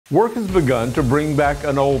Work has begun to bring back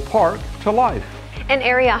an old park to life. An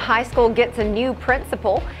area high school gets a new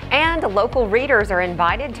principal, and local readers are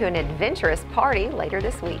invited to an adventurous party later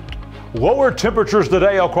this week. Lower temperatures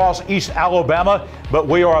today across East Alabama, but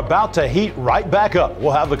we are about to heat right back up.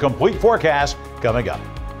 We'll have the complete forecast coming up.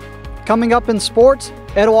 Coming up in sports,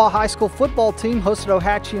 Etowah High School football team hosted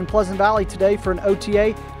Ohatchee and Pleasant Valley today for an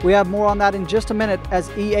OTA. We have more on that in just a minute as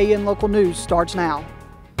EAN Local News starts now.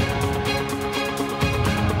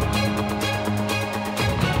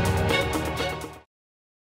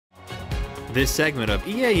 This segment of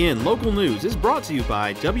EAN Local News is brought to you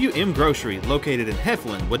by WM Grocery, located in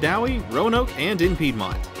Heflin, Wadowee, Roanoke, and in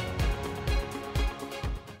Piedmont.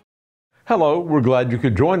 Hello, we're glad you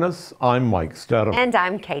could join us. I'm Mike Stedham. And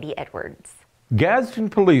I'm Katie Edwards. Gadsden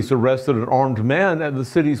police arrested an armed man at the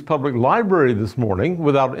city's public library this morning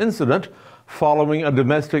without incident following a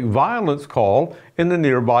domestic violence call in a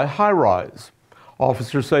nearby high-rise.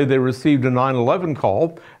 Officers say they received a 911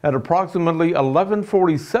 call at approximately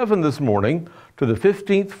 11:47 this morning to the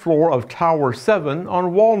 15th floor of Tower 7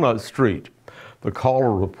 on Walnut Street. The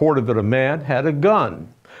caller reported that a man had a gun.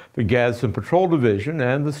 The Gadsden Patrol Division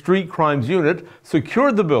and the Street Crimes Unit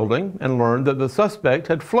secured the building and learned that the suspect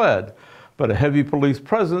had fled, but a heavy police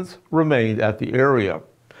presence remained at the area.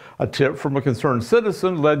 A tip from a concerned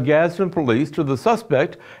citizen led Gadsden police to the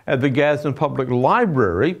suspect at the Gadsden Public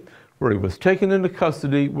Library, where he was taken into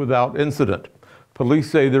custody without incident. Police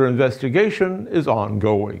say their investigation is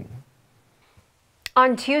ongoing.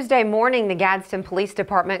 On Tuesday morning, the Gadsden Police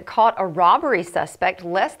Department caught a robbery suspect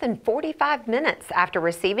less than 45 minutes after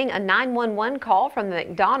receiving a 911 call from the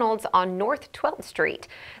McDonald's on North 12th Street.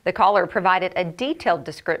 The caller provided a detailed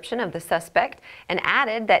description of the suspect and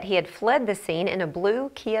added that he had fled the scene in a blue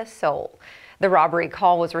Kia Soul. The robbery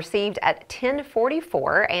call was received at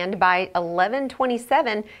 10:44, and by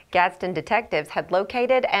 11:27, Gadsden detectives had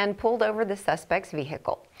located and pulled over the suspect's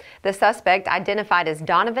vehicle. The suspect, identified as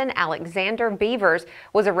Donovan Alexander Beavers,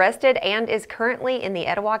 was arrested and is currently in the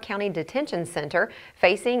Etowah County Detention Center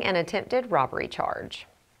facing an attempted robbery charge.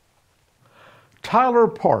 Tyler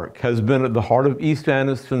Park has been at the heart of East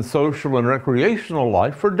Anniston's social and recreational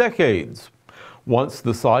life for decades. Once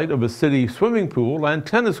the site of a city swimming pool and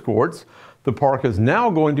tennis courts, the park is now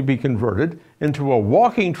going to be converted into a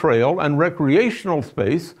walking trail and recreational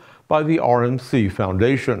space by the RMC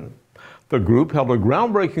Foundation. The group held a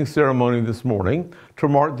groundbreaking ceremony this morning to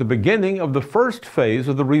mark the beginning of the first phase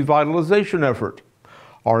of the revitalization effort.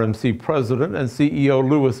 RMC President and CEO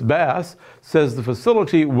Louis Bass says the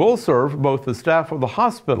facility will serve both the staff of the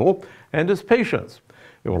hospital and its patients.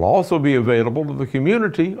 It will also be available to the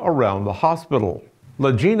community around the hospital.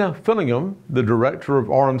 Legina Fillingham, the director of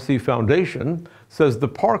RMC Foundation, says the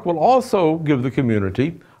park will also give the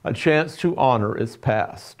community a chance to honor its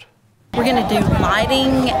past. We're going to do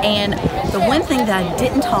lighting, and the one thing that I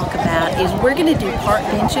didn't talk about is we're going to do park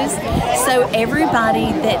benches, so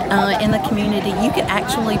everybody that in the community, you could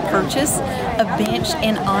actually purchase a bench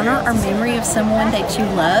in honor or memory of someone that you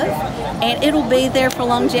love, and it'll be there for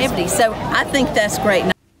longevity. So I think that's great.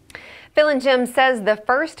 Phil and Jim says the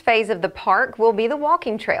first phase of the park will be the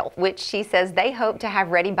walking trail, which she says they hope to have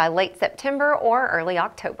ready by late September or early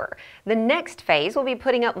October. The next phase will be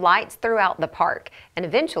putting up lights throughout the park and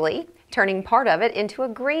eventually turning part of it into a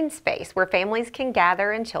green space where families can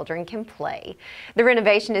gather and children can play. The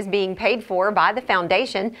renovation is being paid for by the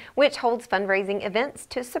foundation, which holds fundraising events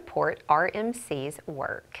to support RMC's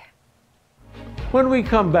work. When we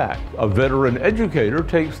come back, a veteran educator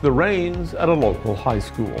takes the reins at a local high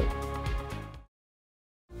school.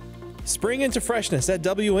 Spring into freshness at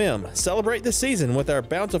WM. Celebrate the season with our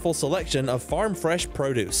bountiful selection of farm fresh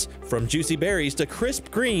produce. From juicy berries to crisp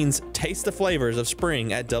greens, taste the flavors of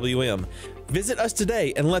spring at WM. Visit us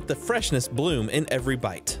today and let the freshness bloom in every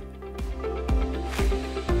bite.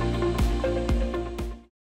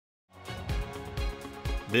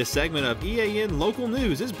 This segment of EAN Local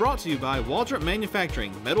News is brought to you by Waldrop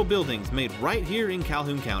Manufacturing, metal buildings made right here in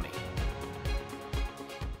Calhoun County.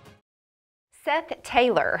 Seth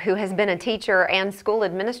Taylor, who has been a teacher and school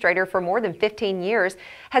administrator for more than 15 years,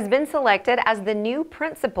 has been selected as the new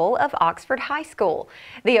principal of Oxford High School.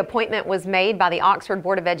 The appointment was made by the Oxford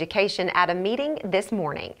Board of Education at a meeting this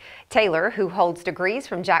morning. Taylor, who holds degrees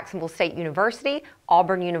from Jacksonville State University,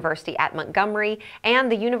 Auburn University at Montgomery,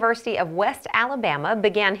 and the University of West Alabama,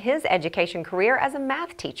 began his education career as a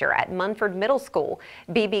math teacher at Munford Middle School,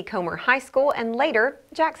 B.B. Comer High School, and later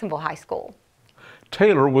Jacksonville High School.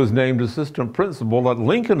 Taylor was named assistant principal at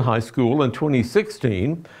Lincoln High School in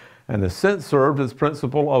 2016 and has since served as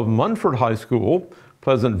principal of Munford High School,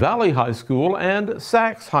 Pleasant Valley High School, and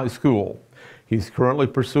Sachs High School. He's currently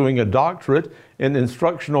pursuing a doctorate in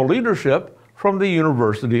instructional leadership from the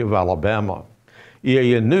University of Alabama.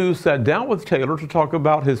 EAN News sat down with Taylor to talk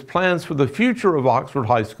about his plans for the future of Oxford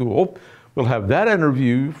High School. We'll have that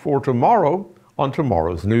interview for tomorrow on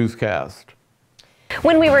tomorrow's newscast.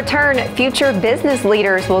 When we return, future business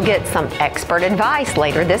leaders will get some expert advice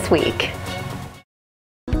later this week.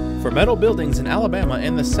 For metal buildings in Alabama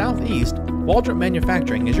and the Southeast, Waldrop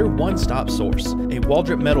Manufacturing is your one-stop source. A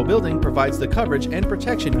Waldrop metal building provides the coverage and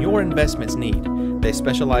protection your investments need. They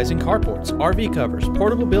specialize in carports, RV covers,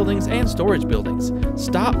 portable buildings, and storage buildings.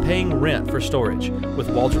 Stop paying rent for storage. With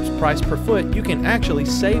Waldrop's price per foot, you can actually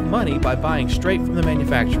save money by buying straight from the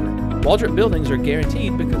manufacturer. Waldrop buildings are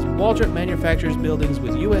guaranteed because Waldrop manufactures buildings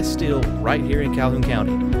with U.S. Steel right here in Calhoun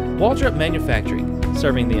County. Waldrop Manufacturing,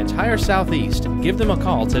 serving the entire Southeast. Give them a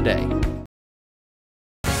call today.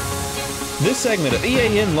 This segment of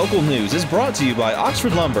EAN Local News is brought to you by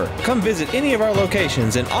Oxford Lumber. Come visit any of our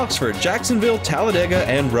locations in Oxford, Jacksonville, Talladega,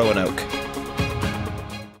 and Roanoke.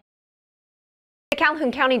 The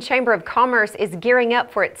Calhoun County Chamber of Commerce is gearing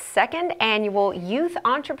up for its second annual Youth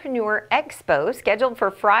Entrepreneur Expo, scheduled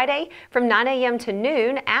for Friday from 9 a.m. to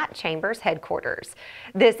noon at Chamber's headquarters.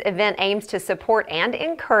 This event aims to support and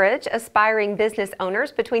encourage aspiring business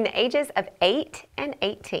owners between the ages of 8 and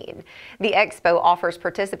 18. The expo offers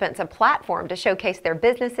participants a platform to showcase their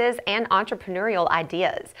businesses and entrepreneurial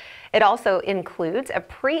ideas. It also includes a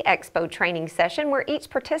pre-expo training session where each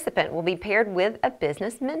participant will be paired with a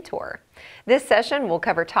business mentor. This session will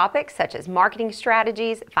cover topics such as marketing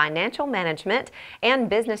strategies, financial management, and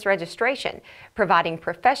business registration, providing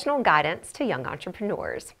professional guidance to young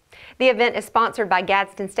entrepreneurs. The event is sponsored by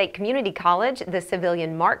Gadsden State Community College, the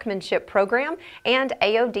Civilian Marksmanship Program, and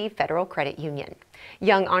AOD Federal Credit Union.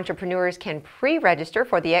 Young entrepreneurs can pre-register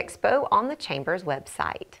for the expo on the Chamber's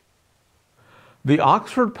website. The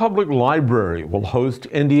Oxford Public Library will host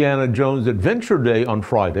Indiana Jones Adventure Day on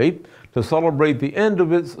Friday to celebrate the end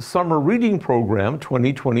of its Summer Reading Program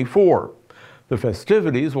 2024. The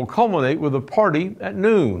festivities will culminate with a party at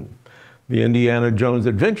noon. The Indiana Jones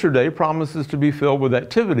Adventure Day promises to be filled with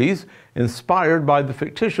activities inspired by the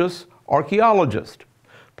fictitious archaeologist.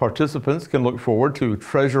 Participants can look forward to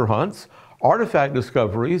treasure hunts, artifact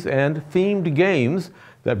discoveries, and themed games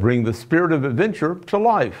that bring the spirit of adventure to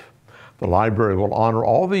life. The library will honor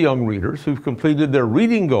all the young readers who've completed their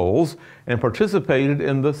reading goals and participated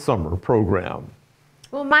in the summer program.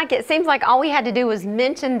 Well, Mike, it seems like all we had to do was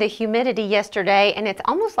mention the humidity yesterday, and it's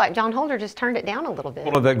almost like John Holder just turned it down a little bit.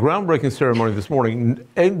 Well, at that groundbreaking ceremony this morning,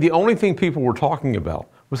 the only thing people were talking about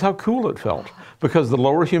was how cool it felt, because the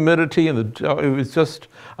lower humidity and it was just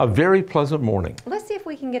a very pleasant morning. Let's see if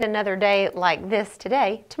we can get another day like this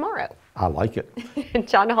today, tomorrow. I like it.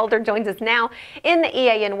 John Holder joins us now in the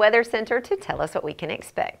EAN Weather Center to tell us what we can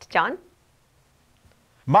expect. John?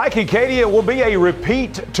 Mike and Katie, it will be a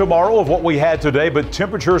repeat tomorrow of what we had today, but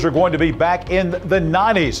temperatures are going to be back in the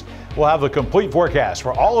 90s. We'll have the complete forecast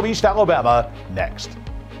for all of East Alabama next.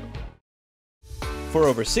 For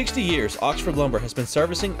over 60 years, Oxford Lumber has been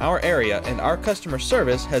servicing our area, and our customer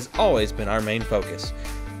service has always been our main focus.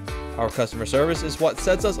 Our customer service is what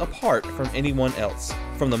sets us apart from anyone else.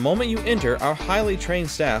 From the moment you enter, our highly trained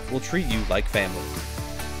staff will treat you like family.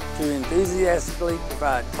 To enthusiastically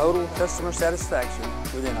provide total customer satisfaction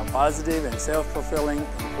within a positive and self-fulfilling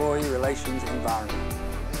employee relations environment.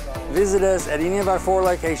 Visit us at any of our 4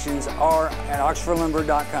 locations or at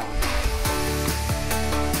oxfordlumber.com.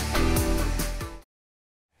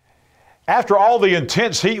 After all the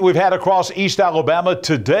intense heat we've had across East Alabama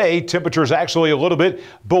today, temperatures actually a little bit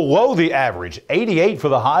below the average. 88 for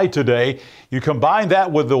the high today. You combine that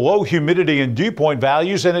with the low humidity and dew point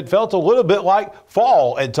values, and it felt a little bit like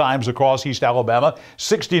fall at times across East Alabama.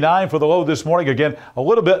 69 for the low this morning. Again, a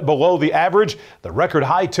little bit below the average. The record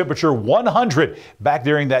high temperature 100 back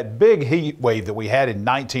during that big heat wave that we had in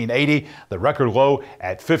 1980. The record low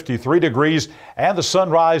at 53 degrees. And the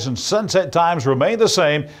sunrise and sunset times remain the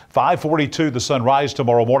same. 5:42 the sunrise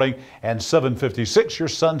tomorrow morning and 7:56 your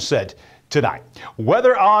sunset tonight.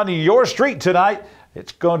 Weather on your street tonight.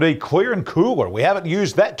 It's going to be clear and cooler. We haven't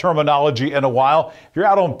used that terminology in a while. If you're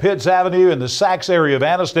out on Pitts Avenue in the Sachs area of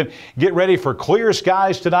Anniston, get ready for clear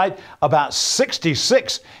skies tonight, about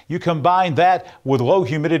 66. You combine that with low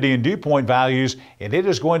humidity and dew point values, and it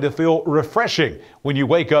is going to feel refreshing when you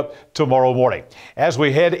wake up tomorrow morning. As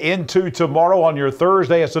we head into tomorrow on your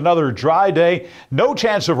Thursday, it's another dry day. No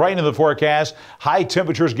chance of rain in the forecast. High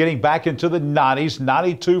temperatures getting back into the 90s,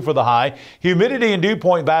 92 for the high. Humidity and dew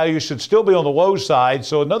point values should still be on the low side. side.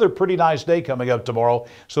 So another pretty nice day coming up tomorrow.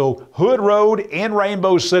 So Hood Road in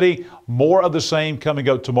Rainbow City, more of the same coming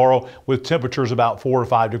up tomorrow with temperatures about 4 or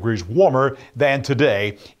 5 degrees warmer than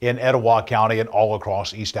today in Etowah County and all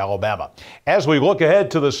across East Alabama. As we look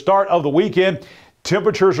ahead to the start of the weekend,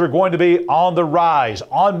 temperatures are going to be on the rise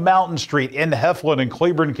on Mountain Street in Heflin and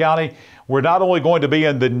Cleburne County. We're not only going to be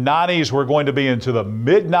in the 90s, we're going to be into the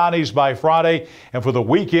mid-90s by Friday. And for the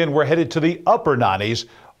weekend, we're headed to the upper 90s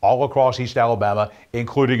all across East Alabama,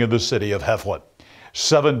 including in the city of Heflin.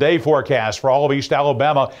 7-day forecast for all of East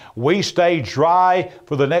Alabama. We stay dry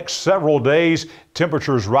for the next several days.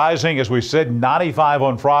 Temperatures rising, as we said, 95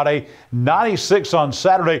 on Friday, 96 on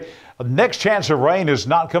Saturday. Next chance of rain is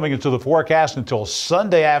not coming into the forecast until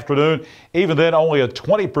Sunday afternoon. Even then, only a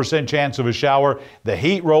 20% chance of a shower. The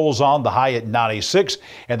heat rolls on, the high at 96.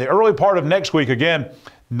 And the early part of next week, again,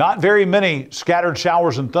 not very many scattered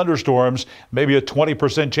showers and thunderstorms. Maybe a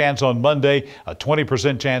 20% chance on Monday, a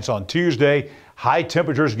 20% chance on Tuesday. High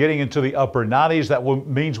temperatures getting into the upper 90s. That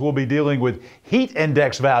means we'll be dealing with heat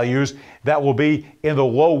index values that will be in the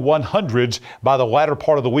low 100s by the latter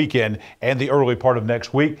part of the weekend and the early part of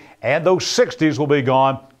next week. And those 60s will be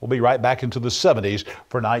gone. We'll be right back into the 70s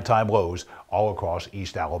for nighttime lows all across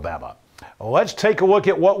East Alabama. Let's take a look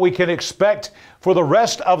at what we can expect for the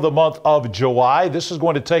rest of the month of July. This is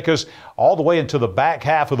going to take us all the way into the back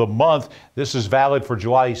half of the month. This is valid for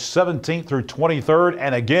July 17th through 23rd.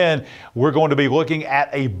 And again, we're going to be looking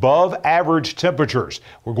at above average temperatures.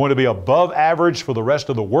 We're going to be above average for the rest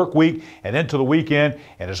of the work week and into the weekend.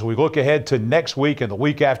 And as we look ahead to next week and the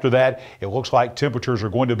week after that, it looks like temperatures are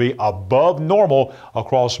going to be above normal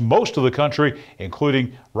across most of the country,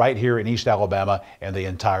 including right here in East Alabama and the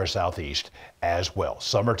entire Southeast as well.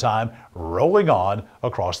 Summertime rolling on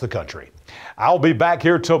across the country. I'll be back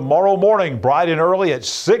here tomorrow morning, bright and early at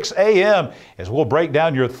 6 a.m. as we'll break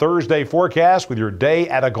down your Thursday forecast with your day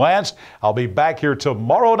at a glance. I'll be back here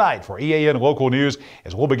tomorrow night for EAN Local News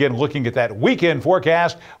as we'll begin looking at that weekend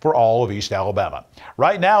forecast for all of East Alabama.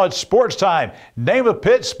 Right now it's sports time. Namath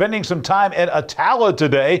Pitt spending some time in Attala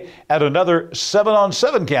today at another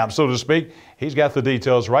 7-on-7 camp, so to speak. He's got the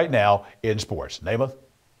details right now in sports. Namath.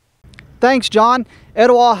 Thanks, John.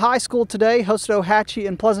 Etowah High School today hosted Ohatchee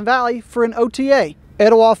in Pleasant Valley for an OTA.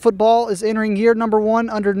 Etowah football is entering year number 1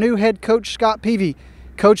 under new head coach Scott Peavy.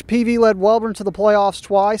 Coach Peavy led Welborn to the playoffs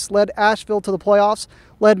twice, led Asheville to the playoffs,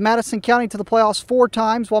 led Madison County to the playoffs 4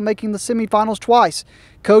 times while making the semifinals twice.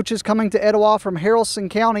 Coach is coming to Etowah from Haralson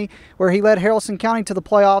County, where he led Haralson County to the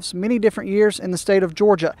playoffs many different years in the state of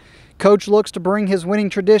Georgia. Coach looks to bring his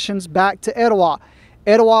winning traditions back to Etowah.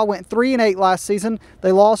 Etowah went 3-8 last season.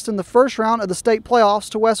 They lost in the first round of the state playoffs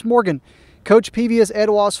to West Morgan. Coach Peavy is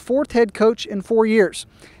Etowah's 4th head coach in 4 years.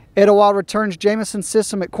 Etowah returns Jameson's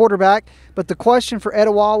system at quarterback, but the question for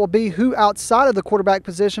Etowah will be who outside of the quarterback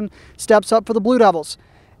position steps up for the Blue Devils.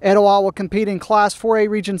 Etowah will compete in Class 4A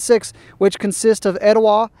Region 6, which consists of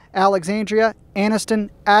Etowah, Alexandria, Anniston,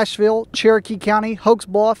 Asheville, Cherokee County, Hokes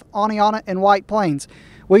Bluff, Oneonta, and White Plains.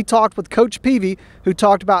 We talked with Coach Peavy, who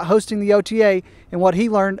talked about hosting the OTA and what he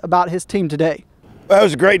learned about his team today. Well, it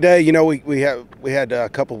was a great day. You know, we had a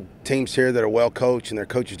couple teams here that are well coached, and their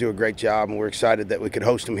coaches do a great job, and we're excited that we could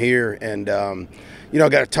host them here. And you know,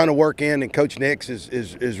 got a ton of work in, and Coach Nix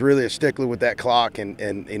is really a stickler with that clock,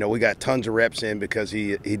 and you know, we got tons of reps in because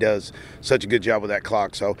he does such a good job with that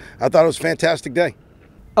clock. So I thought it was a fantastic day.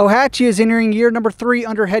 Ohatchee is entering year number 3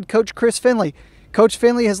 under head coach Chris Finley. Coach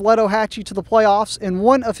Finley has led Ohatchee to the playoffs in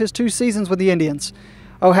 1 of his 2 seasons with the Indians.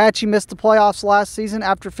 Ohatchee missed the playoffs last season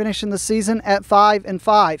after finishing the season at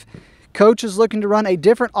 5-5. Coach is looking to run a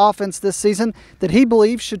different offense this season that he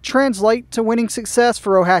believes should translate to winning success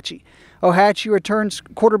for Ohatchee. Ohatchee returns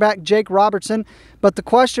quarterback Jake Robertson, but the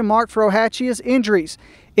question mark for Ohatchee is injuries.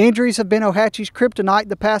 Injuries have been Ohatchee's kryptonite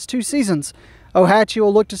the past 2 seasons. Ohatchee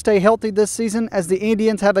will look to stay healthy this season as the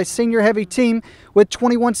Indians have a senior-heavy team with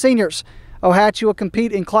 21 seniors. Ohatchee will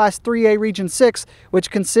compete in Class 3A Region 6, which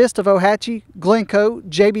consists of Ohatchee, Glencoe,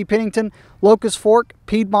 J.B. Pennington, Locust Fork,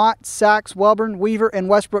 Piedmont, Sachs, Welborn, Weaver, and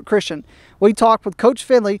Westbrook Christian. We talked with Coach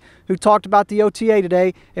Finley, who talked about the OTA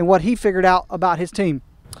today and what he figured out about his team.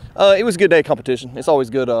 It was a good day of competition. It's always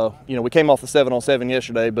good. You know, we came off the 7-on-7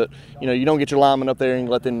 yesterday, but you know, you don't get your linemen up there and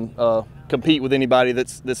let them compete with anybody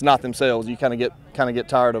that's not themselves. You kind of get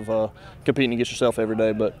tired of competing against yourself every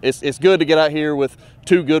day. But it's good to get out here with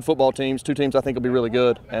 2 good football teams, 2 teams I think will be really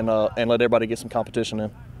good, and let everybody get some competition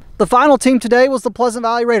in. The final team today was the Pleasant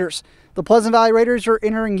Valley Raiders. The Pleasant Valley Raiders are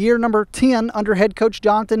entering year number 10 under head coach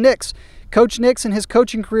Jonathan Nix. Coach Nix in his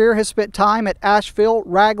coaching career has spent time at Asheville,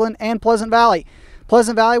 Ragland, and Pleasant Valley.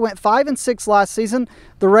 Pleasant Valley went 5-6 last season.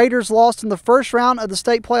 The Raiders lost in the first round of the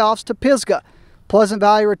state playoffs to Pisgah. Pleasant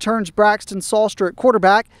Valley returns Braxton Salster at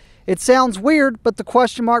quarterback. It sounds weird, but the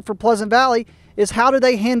question mark for Pleasant Valley is how do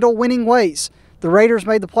they handle winning ways? The Raiders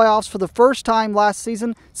made the playoffs for the first time last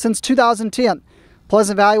season since 2010.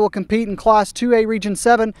 Pleasant Valley will compete in Class 2A Region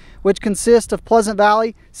 7, which consists of Pleasant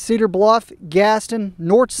Valley, Cedar Bluff, Gadsden,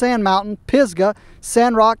 North Sand Mountain, Pisgah,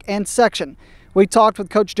 Sand Rock, and Section. We talked with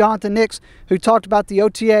Coach Jonathan Nix, who talked about the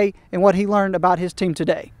OTA and what he learned about his team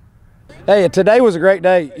today. Hey, today was a great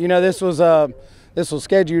day. You know, this was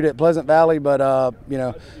scheduled at Pleasant Valley, but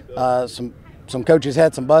some coaches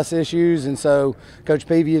had some bus issues, and so Coach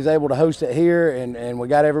Peavy was able to host it here, and we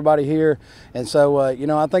got everybody here. And so, I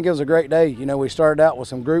think it was a great day. You know, we started out with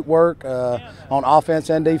some group work on offense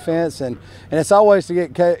and defense, and it's always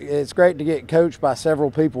it's great to get coached by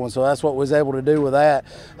several people, and so that's what we was able to do with that,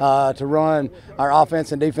 to run our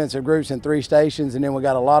offense and defensive groups in 3 stations, and then we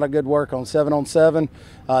got a lot of good work on 7-on-7,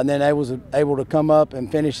 and then I was able to come up and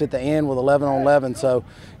finish at the end with 11-on-11. So,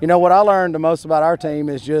 what I learned the most about our team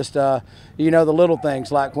is just, the little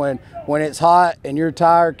things, like when it's hot and you're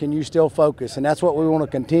tired, can you still focus? And that's what we want to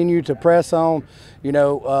continue to press on.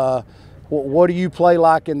 What do you play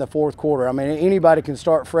like in the fourth quarter? I mean, anybody can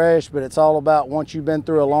start fresh, but it's all about once you've been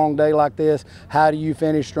through a long day like this, how do you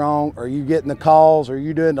finish strong? Are you getting the calls? Are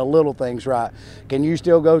you doing the little things right? Can you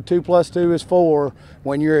still go 2 + 2 is 4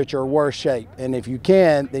 when you're at your worst shape? And if you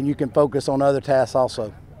can, then you can focus on other tasks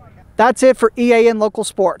also. That's it for EAN Local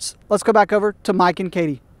Sports. Let's go back over to Mike and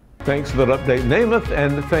Katie. Thanks for that update, Namath,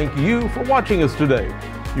 and thank you for watching us today.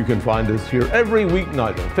 You can find us here every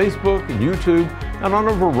weeknight on Facebook, YouTube, and on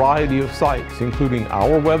a variety of sites, including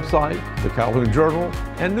our website, the Calhoun Journal,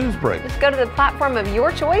 and Newsbreak. Just go to the platform of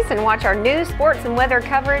your choice and watch our news, sports, and weather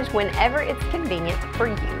coverage whenever it's convenient for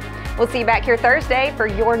you. We'll see you back here Thursday for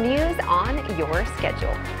your news on your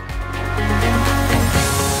schedule.